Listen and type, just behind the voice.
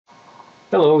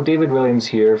Hello, David Williams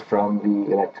here from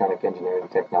the Electronic Engineering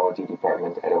Technology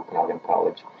Department at Okanagan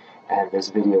College. And this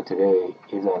video today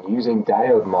is on using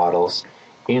diode models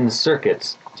in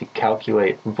circuits to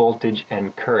calculate voltage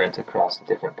and current across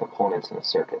different components in a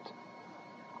circuit.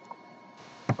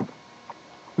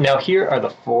 Now here are the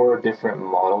four different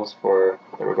models that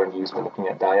we're going to use for looking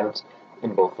at diodes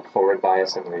in both the forward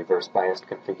bias and the reverse biased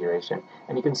configuration.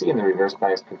 And you can see in the reverse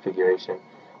biased configuration,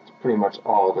 it's pretty much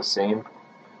all the same.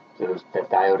 That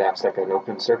diode acts like an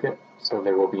open circuit, so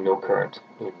there will be no current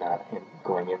in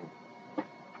going in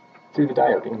through the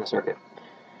diode in the circuit.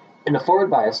 In the forward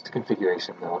biased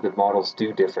configuration, though, the models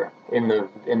do differ. In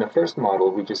the first model,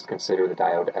 we just consider the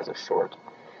diode as a short.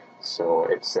 So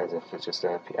it's as if it's just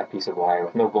a piece of wire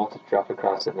with no voltage drop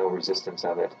across it, no resistance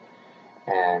of it.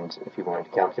 And if you wanted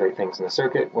to calculate things in the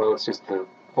circuit, well, it's just the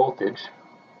voltage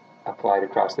applied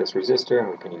across this resistor, and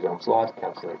we can use Ohm's law to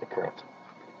calculate the current.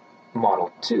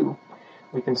 Model 2,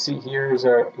 we can see here's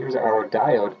our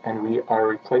diode, and we are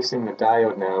replacing the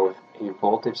diode now with a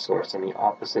voltage source in the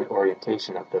opposite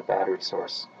orientation of the battery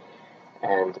source.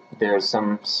 And there's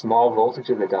some small voltage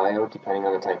of the diode, depending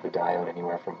on the type of diode,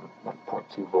 anywhere from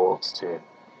 0.2 volts to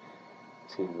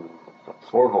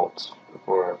 4 volts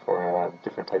for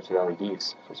different types of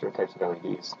LEDs, for certain types of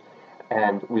LEDs.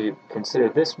 And we consider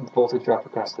this voltage drop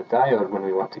across the diode when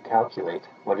we want to calculate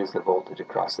what is the voltage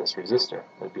across this resistor.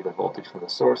 It would be the voltage from the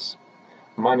source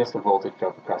minus the voltage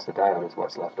drop across the diode is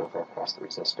what's left over across the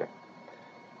resistor.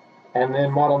 And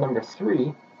then model number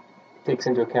 3 takes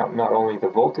into account not only the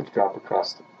voltage drop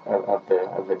across of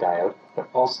the diode, but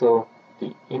also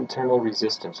the internal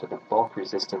resistance or the bulk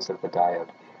resistance of the diode.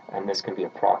 And this can be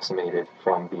approximated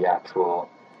from the actual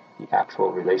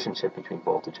relationship between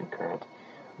voltage and current.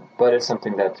 But it's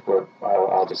something that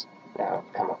I'll just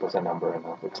come up with a number, and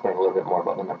I'll explain a little bit more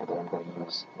about the number that I'm going to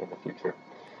use in the future.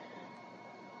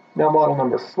 Now, model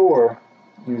number 4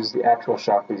 uses the actual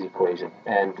Shockley's equation,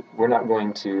 and we're not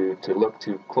going to look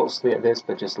too closely at this,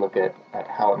 but just look at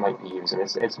how it might be used. And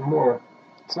it's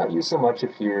not used so much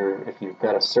if you've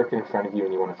got a circuit in front of you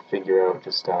and you want to figure out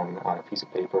just on a piece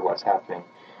of paper what's happening.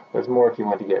 But it's more if you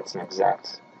want to get some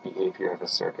exact behavior of a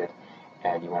circuit,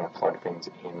 and you want to plug things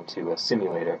into a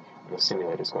simulator, and the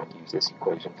simulator is going to use this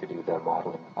equation to do the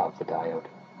modeling of the diode.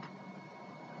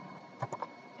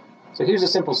 So here's a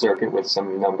simple circuit with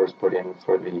some numbers put in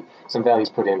some values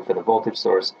put in for the voltage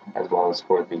source as well as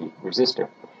for the resistor.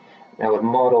 Now with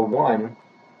model 1,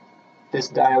 this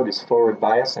diode is forward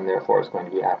biased and therefore is going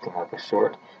to be acting like a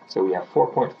short. So we have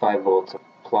 4.5 volts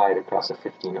applied across a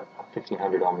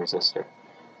 1500 ohm resistor.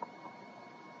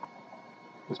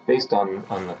 It's based on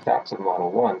the facts of model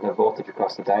 1, the voltage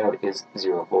across the diode is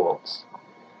 0 volts.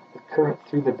 The current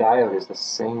through the diode is the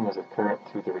same as the current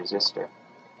through the resistor.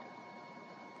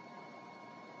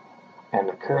 And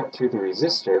the current through the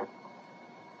resistor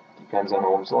depends on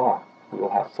Ohm's law. We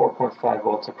will have 4.5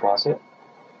 volts across it.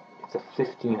 It's a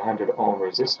 1500 ohm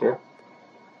resistor,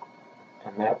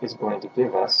 and that is going to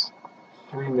give us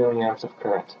 3 milliamps of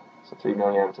current. So 3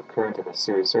 milliamps of current in a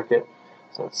series circuit.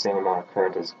 So the same amount of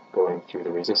current is going through the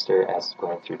resistor as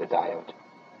going through the diode.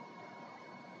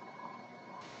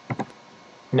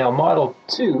 Now model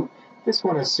 2, this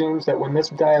one assumes that when this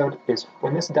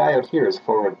diode here is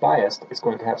forward biased, it's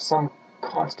going to have some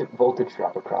constant voltage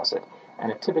drop across it.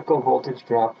 And a typical voltage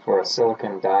drop for a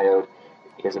silicon diode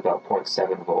is about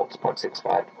 0.7 volts,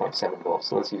 0.65 to 0.7 volts.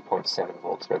 So let's use 0.7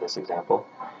 volts for this example.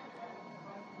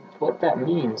 What that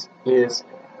means is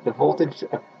the voltage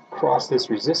across this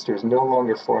resistor is no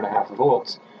longer 4.5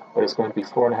 volts, but it's going to be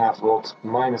 4.5 volts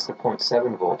minus the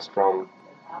 0.7 volts from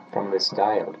this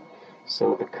diode.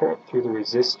 So the current through the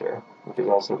resistor, which is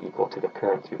also equal to the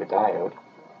current through the diode,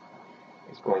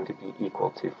 is going to be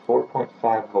equal to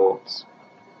 4.5 volts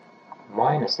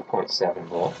minus the 0.7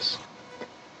 volts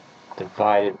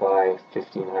divided by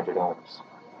 1500 ohms.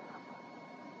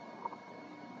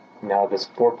 Now this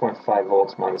 4.5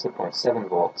 volts minus the 0.7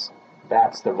 volts,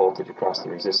 that's the voltage across the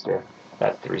resistor.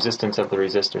 That's the resistance of the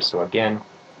resistor. So again,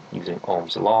 using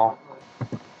Ohm's law,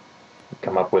 we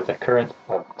come up with a current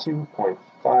of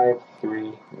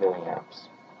 2.53 milliamps.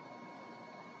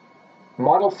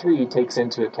 Model 3 takes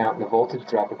into account the voltage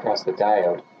drop across the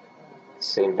diode,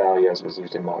 same value as was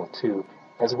used in Model 2,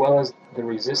 as well as the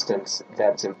resistance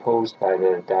that's imposed by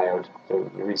the diode, the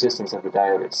resistance of the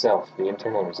diode itself, the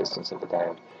internal resistance of the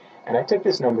diode. And I take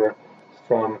this number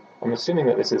from, I'm assuming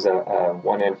that this is a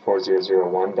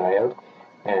 1N4001 diode,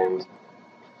 and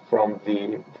from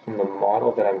the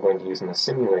model that I'm going to use in the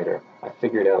simulator, I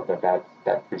figured out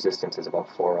that resistance is about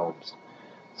 4 ohms.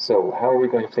 So how are we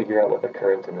going to figure out what the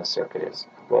current in this circuit is?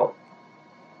 Well,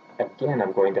 again,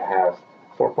 I'm going to have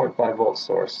 4.5 volt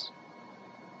source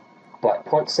But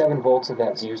 0.7 volts of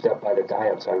that is used up by the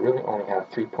diode, so I really only have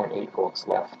 3.8 volts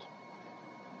left.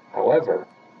 However,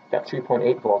 that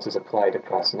 3.8 volts is applied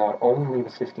across not only the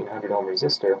 1500 ohm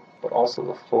resistor, but also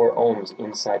the 4 ohms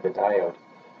inside the diode.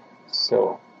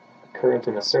 So the current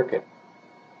in the circuit,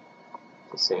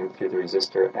 the same through the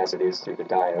resistor as it is through the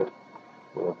diode,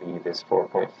 will be this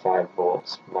 4.5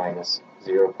 volts minus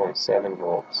 0.7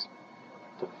 volts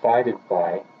divided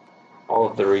by all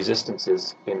of the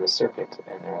resistances in the circuit,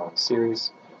 and they're all in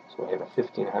series. So we have a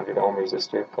 1500 ohm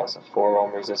resistor plus a 4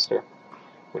 ohm resistor,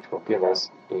 which will give us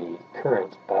a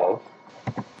current of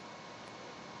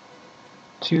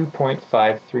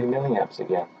 2.53 milliamps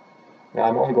again. Now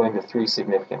I'm only going to 3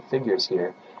 significant figures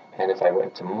here, and if I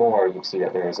went to more, you'd see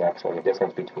that there is actually a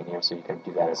difference between here, so you can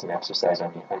do that as an exercise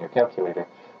on your calculator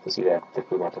to see that if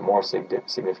we went to more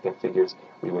significant figures,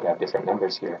 we would have different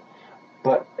numbers here.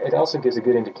 But it also gives a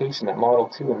good indication that Model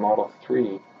 2 and Model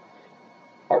 3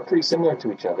 are pretty similar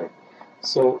to each other.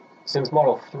 So since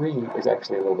Model 3 is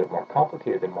actually a little bit more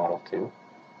complicated than Model 2,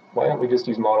 why don't we just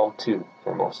use Model 2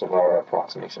 for most of our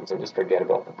approximations and just forget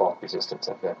about the bulk resistance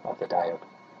of the diode.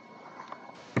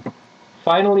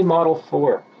 Finally, Model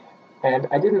 4. And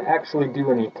I didn't actually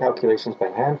do any calculations by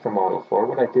hand for Model 4.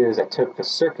 What I did is I took the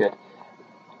circuit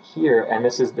here, and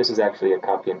this is actually a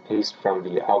copy and paste from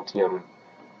the Altium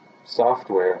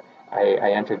software.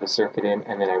 I entered the circuit in,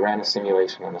 and then I ran a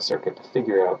simulation on the circuit to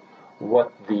figure out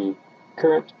what the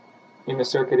current in the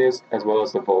circuit is, as well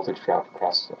as the voltage drop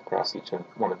across each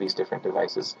one of these different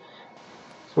devices.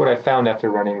 So what I found after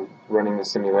running the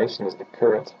simulation is the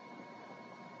current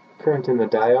in the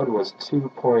diode was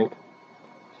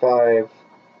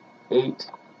 2.58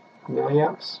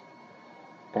 milliamps,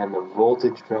 and the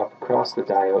voltage drop across the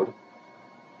diode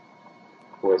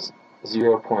was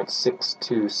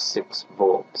 0.626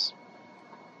 volts.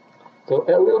 So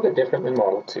a little bit different than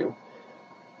Model 2,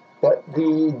 but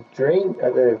the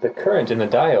current in the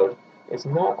diode is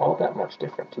not all that much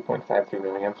different, 2.53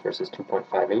 milliamps versus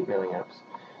 2.58 milliamps.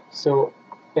 So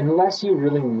unless you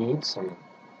really need some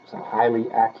highly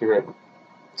accurate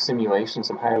simulation,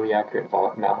 some highly accurate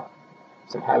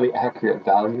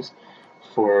values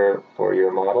for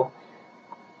your model,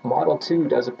 Model 2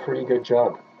 does a pretty good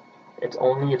job. It's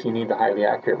only if you need the highly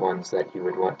accurate ones that you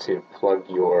would want to plug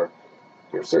your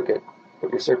circuit,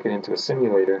 put your circuit into a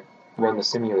simulator, run the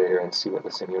simulator, and see what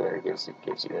the simulator gives you.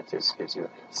 That just gives you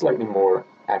slightly more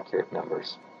accurate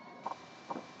numbers.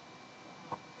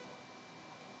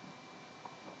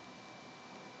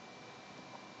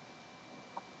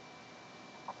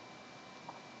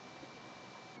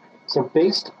 So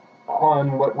based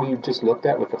on what we've just looked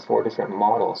at with the 4 different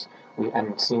models,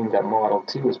 I'm seeing that Model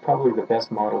 2 is probably the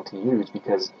best model to use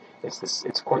because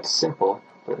it's quite simple,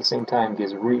 but at the same time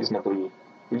gives reasonably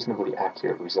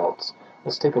accurate results.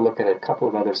 Let's take a look at a couple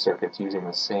of other circuits using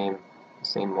the same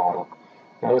model.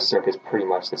 Now this circuit is pretty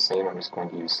much the same. I'm just going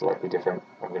to use slightly different.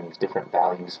 I'm going to use different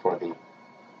values for the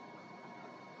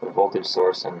voltage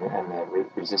source and the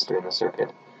resistor in the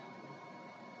circuit.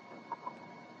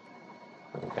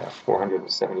 We've got a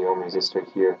 470 ohm resistor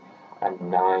here, a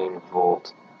 9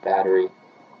 volt battery,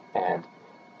 and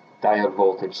diode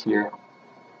voltage here.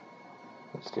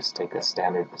 Let's just take the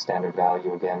standard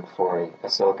value again for a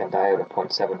silicon diode of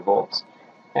 0.7 volts,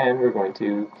 and we're going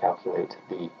to calculate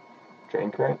the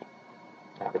drain current,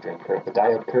 the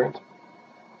diode current,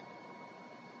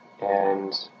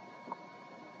 and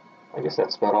I guess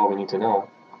that's about all we need to know.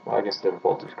 Well, I guess the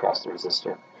voltage across the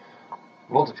resistor.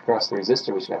 Voltage across the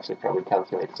resistor we should actually probably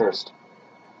calculate first.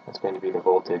 That's going to be the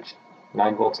voltage.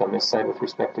 9 volts on this side with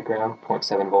respect to ground,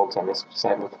 0.7 volts on this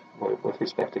side with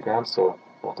respect to ground, so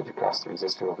voltage across the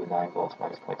resistor will be 9 volts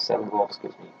minus 0.7 volts,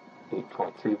 gives me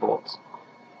 8.3 volts.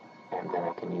 And then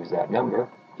I can use that number,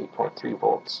 8.3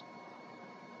 volts,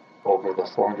 over the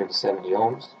 470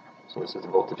 ohms. So this is the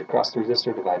voltage across the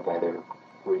resistor divided by the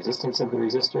resistance of the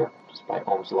resistor, just by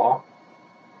Ohm's law.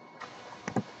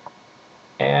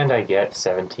 And I get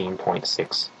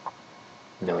 17.6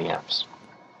 milliamps.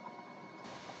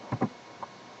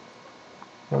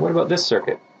 Now what about this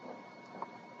circuit?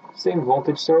 Same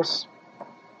voltage source,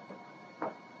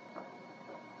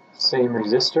 same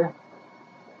resistor,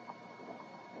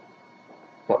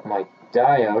 but my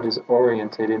diode is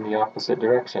oriented in the opposite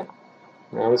direction.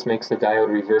 Now this makes the diode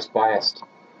reverse biased,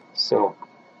 so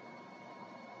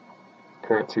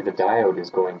current through the diode is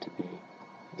going to be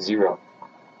 0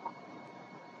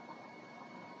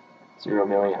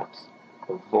 milliamps.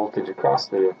 The voltage across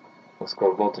the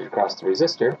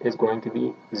resistor is going to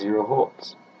be 0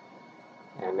 volts,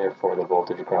 and therefore the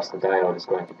voltage across the diode is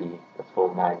going to be the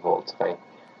full 9 volts.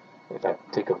 If I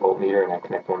take a voltmeter and I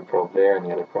connect one probe there and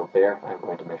the other probe there, I'm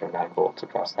going to measure 9 volts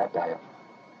across that diode.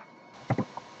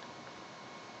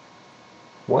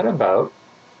 What about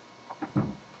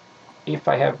if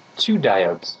I have 2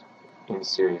 diodes in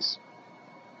series?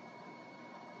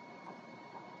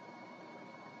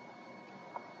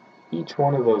 Each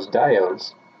one of those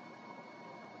diodes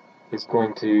is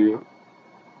going to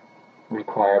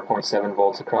require 0.7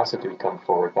 volts across it to become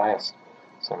forward biased.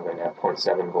 So I'm going to have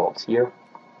 0.7 volts here,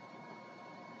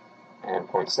 and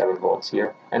 0.7 volts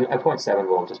here, and 0.7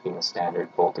 volt just being a standard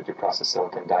voltage across a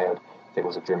silicon diode. If it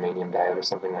was a germanium diode or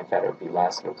something like that, it would be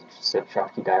less. If it was just a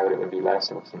Schottky diode, it would be less.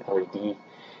 If it was an LED,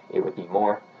 it would be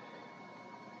more.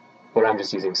 But I'm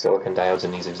just using silicon diodes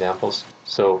in these examples,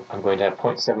 so I'm going to have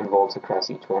 0.7 volts across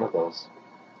each one of those.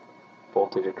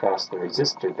 Voltage across the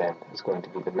resistor then is going to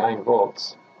be the 9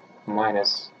 volts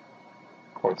minus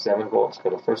 0.7 volts for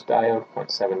the first diode,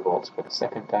 0.7 volts for the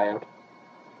second diode,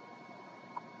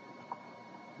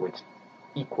 which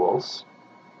equals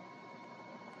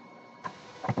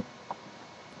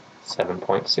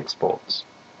 7.6 volts.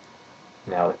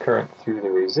 Now the current through the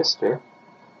resistor,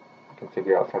 I can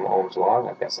figure out from Ohm's law,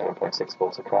 I've got 7.6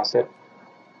 volts across it.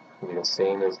 It'll be the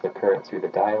same as the current through the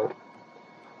diode.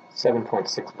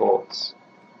 7.6 volts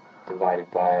divided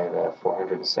by the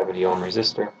 470 ohm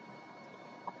resistor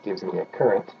gives me a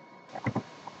current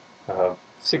of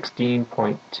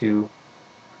 16.2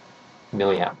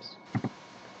 milliamps.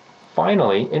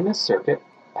 Finally, in this circuit,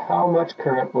 how much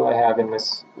current will I have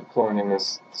flowing in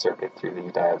this circuit through the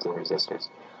diodes and resistors?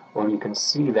 Well, you can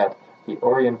see that the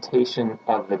orientation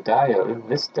of the diode,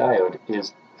 this diode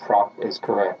is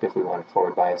correct if we want to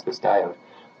forward bias this diode.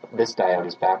 This diode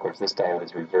is backwards, this diode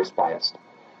is reverse biased.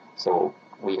 So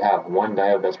we have one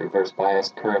diode that's reverse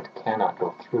biased, current cannot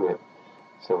go through it.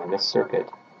 So in this circuit,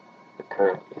 the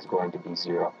current is going to be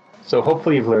 0. So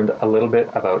hopefully you've learned a little bit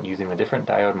about using the different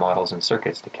diode models and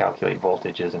circuits to calculate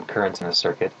voltages and currents in a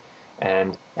circuit,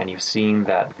 and you've seen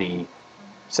that the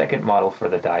second model for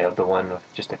the diode, the one with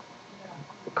just a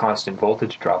constant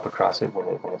voltage drop across it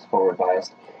when it's forward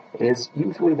biased, is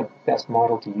usually the best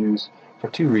model to use for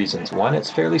 2 reasons. One,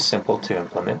 it's fairly simple to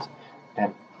implement,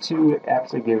 and 2, it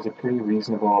actually gives a pretty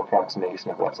reasonable approximation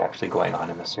of what's actually going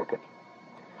on in the circuit.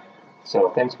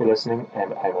 So thanks for listening,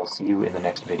 and I will see you in the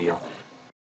next video.